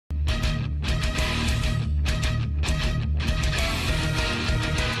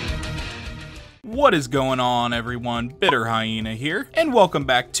What is going on, everyone? BitterHyena here, and welcome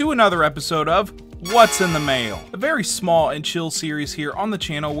back to another episode of What's in the Mail, a very small and chill series here on the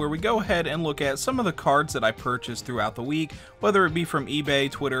channel where we go ahead and look at some of the cards that I purchased throughout the week, whether it be from eBay,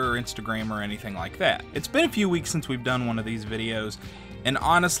 Twitter, or Instagram, or anything like that. It's been a few weeks since we've done one of these videos, and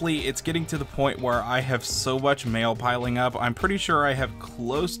honestly, it's getting to the point where I have so much mail piling up. I'm pretty sure I have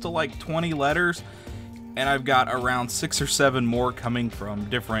close to like 20 letters, and I've got around 6 or 7 more coming from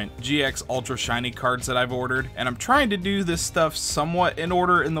different GX Ultra Shiny cards that I've ordered. And I'm trying to do this stuff somewhat in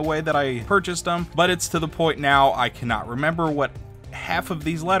order in the way that I purchased them, but it's to the point now I cannot remember what half of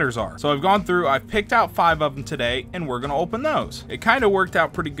these letters are. So I've gone through, I've picked out 5 of them today, and we're gonna open those. It kind of worked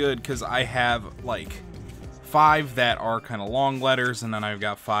out pretty good because I have like 5 that are kind of long letters, and then I've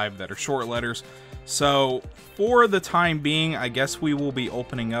got 5 that are short letters. So for the time being, I guess we will be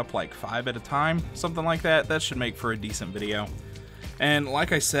opening up like 5 at a time, something like that. That should make for a decent video. And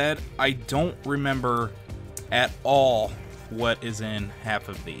like I said, I don't remember at all what is in half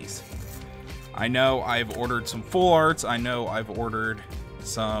of these. I know I've ordered some full arts. I know I've ordered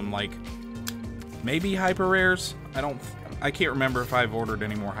some like maybe hyper rares. I can't remember if I've ordered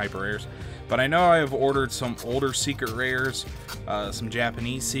any more hyper rares. But I know I have ordered some older secret rares, some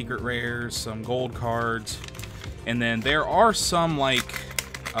Japanese secret rares, some gold cards, and then there are some like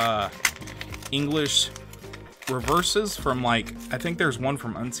English reverses from like, I think there's one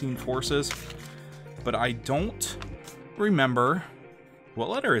from Unseen Forces, but I don't remember what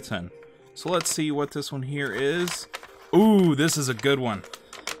letter it's in. So let's see what this one here is. Ooh, this is a good one.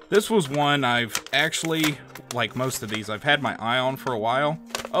 This was one I've actually, like most of these, I've had my eye on for a while.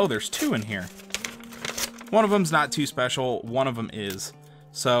 Oh, there's 2 in here. One of them's not too special, one of them is.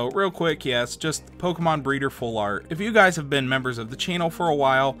 So, real quick, yes, just Pokemon Breeder Full Art. If you guys have been members of the channel for a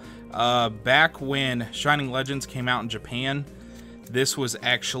while, back when Shining Legends came out in Japan, this was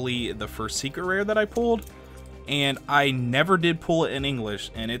actually the first secret rare that I pulled. And I never did pull it in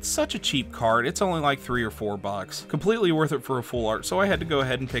English, and it's such a cheap card. It's only like $3 or $4. Completely worth it for a full art, so I had to go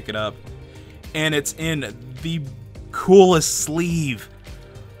ahead and pick it up. And it's in the coolest sleeve.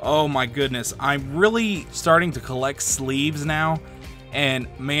 Oh my goodness, I'm really starting to collect sleeves now, and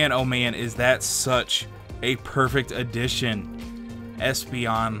man, oh man, is that such a perfect addition.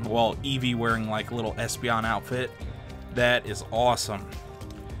 Espeon, well, Eevee wearing like a little Espeon outfit. That is awesome.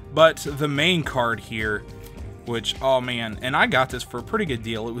 But the main card here, which, oh man, and I got this for a pretty good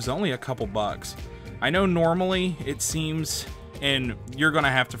deal. It was only a couple bucks. I know normally it seems, and you're gonna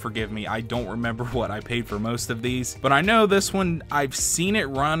have to forgive me, I don't remember what I paid for most of these, but I know this one, I've seen it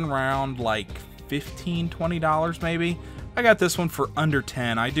run around like $15, $20 maybe. I got this one for under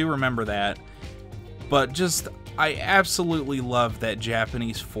 10, I do remember that. But just, I absolutely love that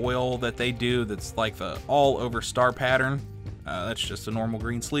Japanese foil that they do that's like the all over star pattern. That's just a normal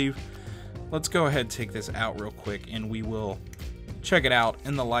green sleeve. Let's go ahead and take this out real quick and we will check it out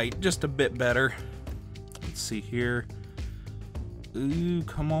in the light just a bit better. Let's see here. Ooh,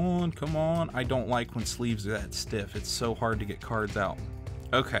 come on, come on. I don't like when sleeves are that stiff. It's so hard to get cards out.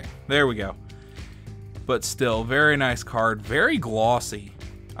 Okay, there we go. But still, very nice card. Very glossy.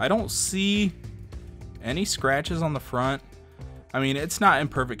 I don't see any scratches on the front. I mean, it's not in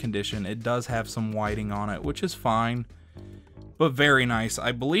perfect condition. It does have some whiting on it, which is fine. But very nice.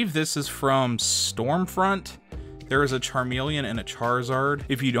 I believe this is from Stormfront. There is a Charmeleon and a Charizard.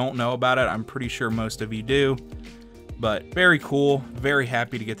 If you don't know about it, I'm pretty sure most of you do. But very cool. Very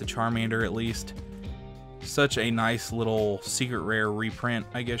happy to get the Charmander at least. Such a nice little secret rare reprint,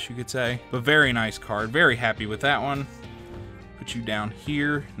 I guess you could say. But very nice card. Very happy with that one. Put you down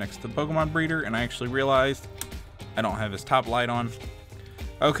here next to the Pokemon Breeder. And I actually realized I don't have his top light on.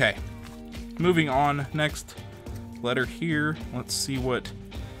 Okay. Moving on. Next letter here. Let's see what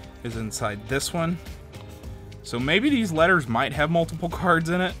is inside this one. So maybe these letters might have multiple cards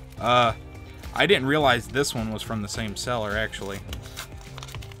in it. I didn't realize this one was from the same seller actually.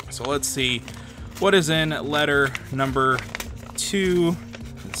 So let's see what is in letter number 2.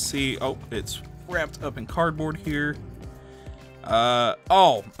 Let's see. Oh, it's wrapped up in cardboard here.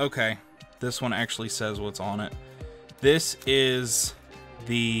 Oh, okay. This one actually says what's on it. This is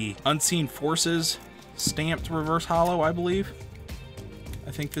the Unseen Forces stamped reverse holo, I believe.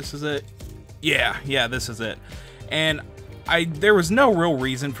 I think this is it. Yeah, this is it. And there was no real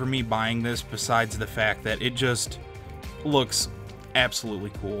reason for me buying this besides the fact that it just looks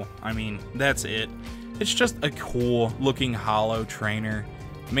absolutely cool. I mean, that's it. It's just a cool looking holo trainer.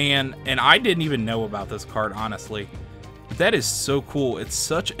 Man, and I didn't even know about this card, honestly. But that is so cool. It's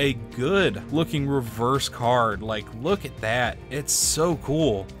such a good looking reverse card. Like, look at that. It's so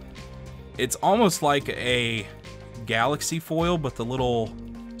cool. It's almost like a Galaxy foil, but the little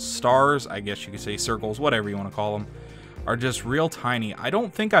stars, I guess you could say circles, whatever you want to call them, are just real tiny. I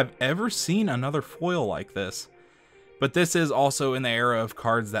don't think I've ever seen another foil like this. But this is also in the era of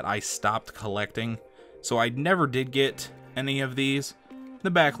cards that I stopped collecting, so I never did get any of these.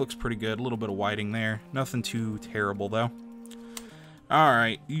 The back looks pretty good, a little bit of whiting there. Nothing too terrible though.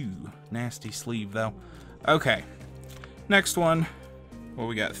 Alright, ew, nasty sleeve though. Okay, next one. Well,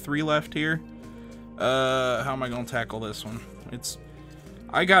 we got 3 left here. How am I gonna tackle this one?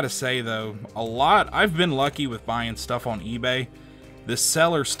 I gotta say though, I've been lucky with buying stuff on eBay. The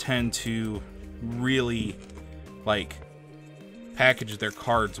sellers tend to really like package their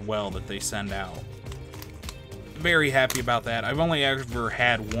cards well that they send out. Very happy about that. I've only ever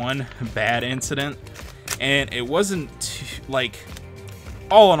had one bad incident, and it wasn't like,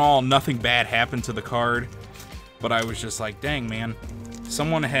 all in all, nothing bad happened to the card, but I was just like, dang man,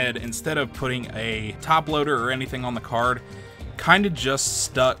 someone had, instead of putting a top loader or anything on the card, kind of just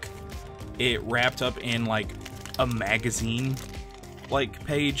stuck it wrapped up in like a magazine like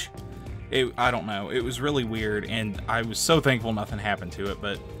page. I don't know, it was really weird, and I was so thankful nothing happened to it.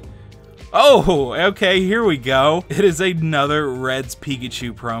 But oh, okay, here we go. It is another Reds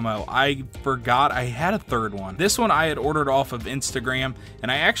Pikachu promo. I forgot I had a third one. This one I had ordered off of Instagram,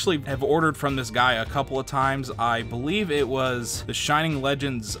 and I actually have ordered from this guy a couple of times. I believe it was the Shining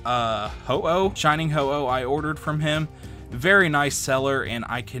Legends Ho-Oh. Shining Ho-Oh I ordered from him. Very nice seller, and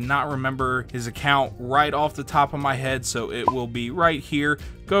I cannot remember his account right off the top of my head, so it will be right here.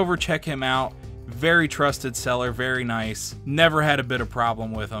 Go over, check him out. Very trusted seller, very nice. Never had a bit of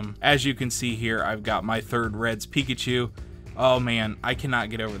problem with him. As you can see here, I've got my third Reds Pikachu. Oh man, I cannot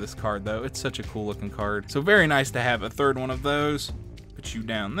get over this card though. It's such a cool looking card. So very nice to have a third one of those. Put you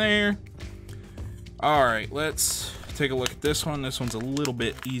down there. All right, let's take a look at this one. This one's a little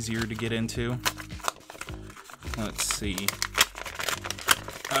bit easier to get into. Let's see.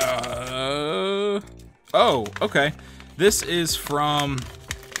 Oh, okay. This is from,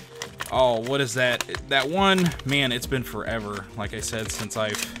 oh, what is that? That one, man, it's been forever, like I said, since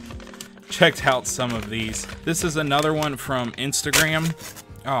I've checked out some of these. This is another one from Instagram.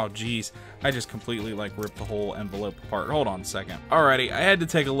 Oh, geez. I just completely, like, ripped the whole envelope apart. Hold on a second. Alrighty, I had to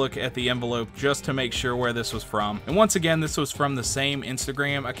take a look at the envelope just to make sure where this was from. And once again, this was from the same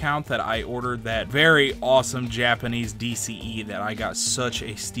Instagram account that I ordered that very awesome Japanese DCE that I got such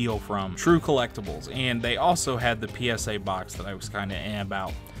a steal from. True Collectibles. And they also had the PSA box that I was kind of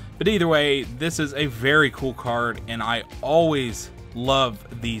about. But either way, this is a very cool card, and I always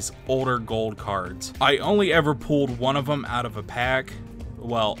love these older gold cards. I only ever pulled one of them out of a pack.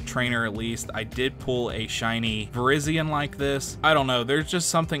 Well, trainer at least. I did pull a shiny Virizion like this. I don't know, there's just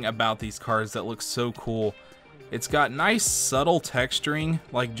something about these cards that looks so cool. It's got nice subtle texturing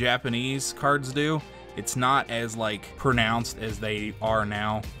like Japanese cards do. It's not as like pronounced as they are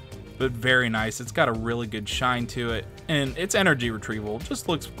now, but very nice. It's got a really good shine to it, and it's energy retrieval. Just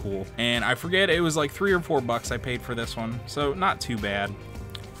looks cool. And I forget, it was like $3 or $4 I paid for this one, so not too bad.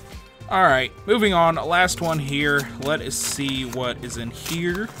 Alright, moving on, last one here. Let us see what is in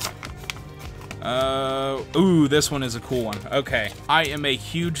here. Ooh, this one is a cool one. Okay, I am a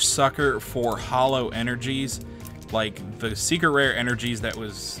huge sucker for hollow energies, like the secret rare energies that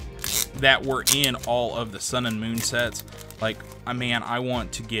were in all of the Sun and Moon sets. Like, man, I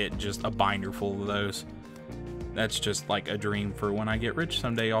want to get just a binder full of those. That's just like a dream for when I get rich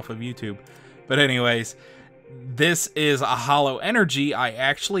someday off of YouTube. But anyways, this is a hollow energy I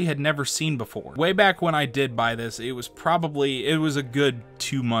actually had never seen before. Way back when I did buy this, it was a good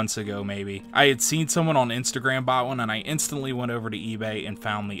 2 months ago maybe. I had seen someone on Instagram buy one, and I instantly went over to eBay and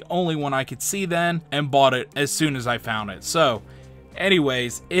found the only one I could see then and bought it as soon as I found it. So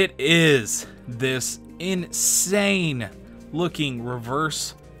anyways, it is this insane looking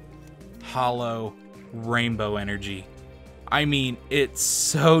reverse hollow rainbow energy. I mean, it's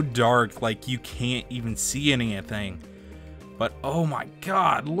so dark, like you can't even see anything. But oh my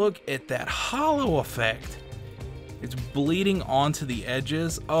god, look at that hollow effect. It's bleeding onto the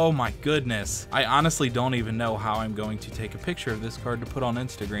edges. Oh my goodness. I honestly don't even know how I'm going to take a picture of this card to put on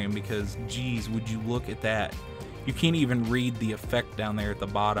Instagram, because geez, would you look at that. You can't even read the effect down there at the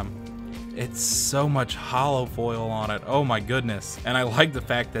bottom. It's so much hollow foil on it. Oh my goodness. And I like the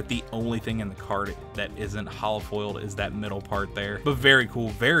fact that the only thing in the card that isn't hollow foiled is that middle part there. But very cool.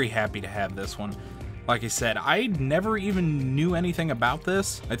 Very happy to have this one. Like I said, I never even knew anything about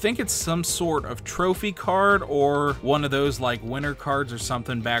this. I think it's some sort of trophy card or one of those like winter cards or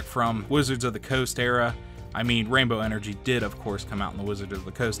something back from Wizards of the Coast era. I mean, Rainbow Energy did, of course, come out in the Wizards of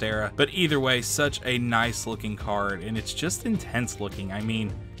the Coast era. But either way, such a nice looking card. And it's just intense looking. I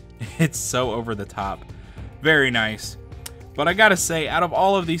mean, it's so over the top. Very nice. But I gotta say, out of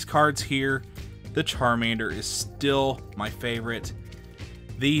all of these cards here, the Charmander is still my favorite.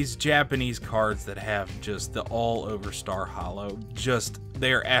 These Japanese cards that have just the all-over Star Hollow,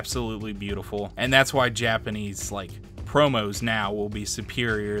 they're absolutely beautiful. And that's why Japanese, like, promos now will be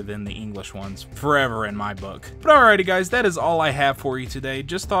superior than the English ones forever in my book. But alrighty guys, that is all I have for you today.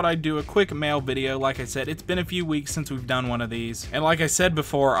 Just thought I'd do a quick mail video. Like I said, it's been a few weeks since we've done one of these. And like I said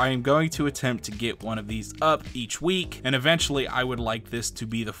before, I am going to attempt to get one of these up each week. And eventually I would like this to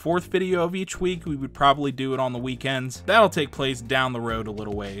be the 4th video of each week. We would probably do it on the weekends. That'll take place down the road a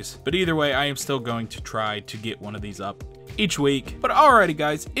little ways. But either way, I am still going to try to get one of these up each week. But alrighty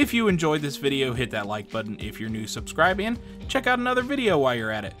guys, if you enjoyed this video, hit that like button. If you're new, subscribe, and check out another video while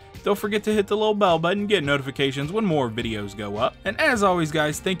you're at it. Don't forget to hit the little bell button, get notifications when more videos go up. And as always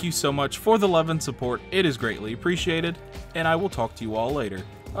guys, thank you so much for the love and support. It is greatly appreciated, and I will talk to you all later.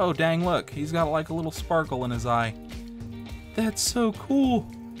 Oh dang, look, he's got like a little sparkle in his eye. That's so cool.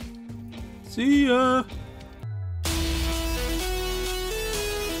 See ya!